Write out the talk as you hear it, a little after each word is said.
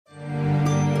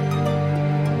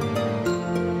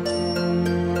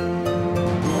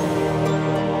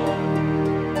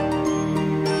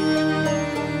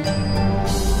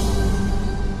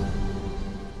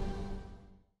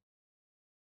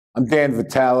Dan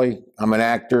Vitale. I'm an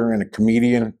actor and a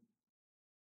comedian.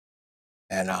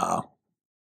 And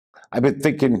I've been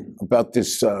thinking about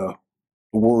this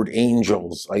word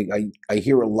angels. I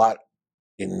hear a lot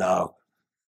in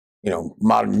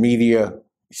modern media.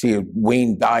 You see a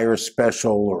Wayne Dyer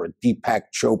special or a Deepak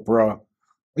Chopra.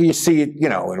 Or you see it,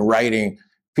 in writing.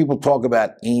 People talk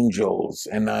about angels,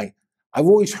 and I've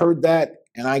always heard that.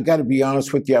 And I got to be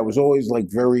honest with you, I was always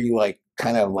very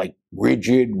kind of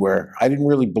rigid, where I didn't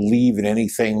really believe in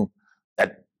anything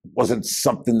that wasn't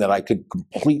something that I could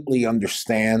completely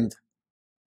understand,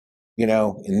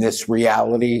 in this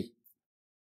reality.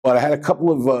 But I had a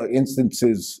couple of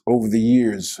instances over the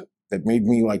years that made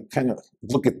me kind of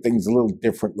look at things a little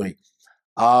differently.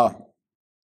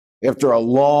 After a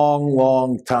long,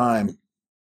 long time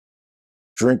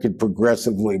drinking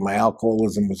progressively, my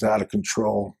alcoholism was out of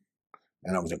control,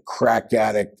 and I was a crack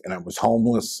addict, and I was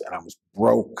homeless, and I was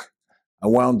broke. I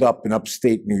wound up in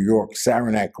upstate New York,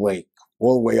 Saranac Lake,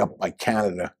 all the way up by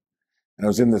Canada. And I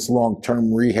was in this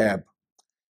long-term rehab.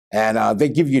 And they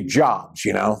give you jobs,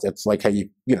 That's like how you,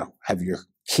 have your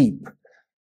keep.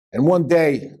 And one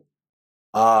day,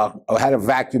 I had to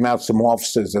vacuum out some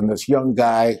offices, and this young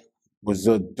guy was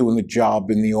doing the job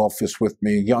in the office with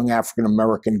me, a young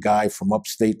African-American guy from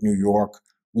upstate New York.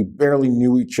 We barely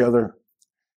knew each other.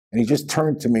 And he just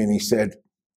turned to me and he said,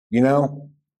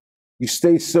 you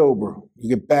stay sober,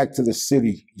 you get back to the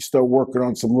city, you start working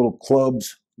on some little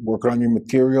clubs, working on your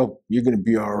material, you're going to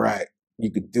be all right.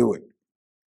 You could do it.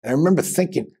 And I remember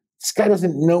thinking, this guy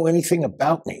doesn't know anything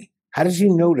about me. How does he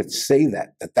know to say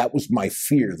that was my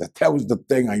fear, that was the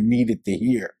thing I needed to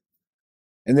hear?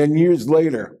 And then years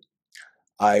later,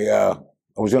 I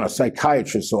was in a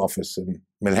psychiatrist's office in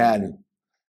Manhattan.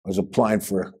 I was applying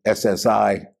for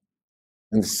SSI.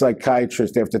 And the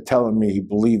psychiatrist, after telling me he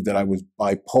believed that I was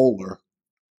bipolar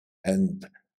and a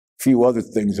few other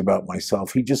things about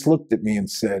myself, he just looked at me and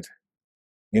said,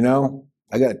 I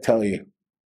got to tell you,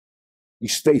 you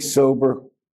stay sober,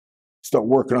 start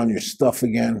working on your stuff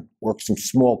again, work some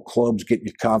small clubs, get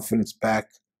your confidence back,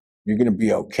 you're going to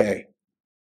be okay.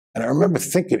 And I remember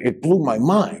thinking, it blew my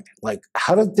mind.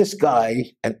 How did this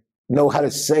guy know how to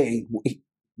say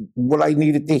what I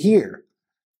needed to hear?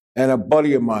 And a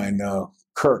buddy of mine,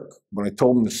 Kirk, when I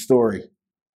told him the story,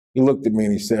 he looked at me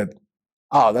and he said,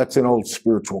 that's an old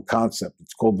spiritual concept.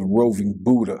 It's called the Roving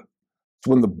Buddha. It's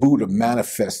when the Buddha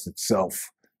manifests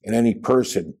itself in any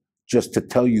person just to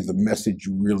tell you the message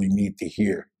you really need to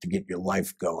hear to get your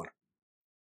life going.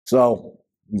 So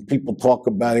when people talk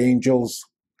about angels,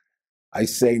 I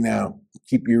say now,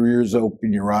 keep your ears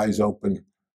open, your eyes open,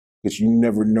 because you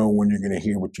never know when you're going to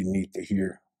hear what you need to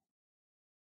hear.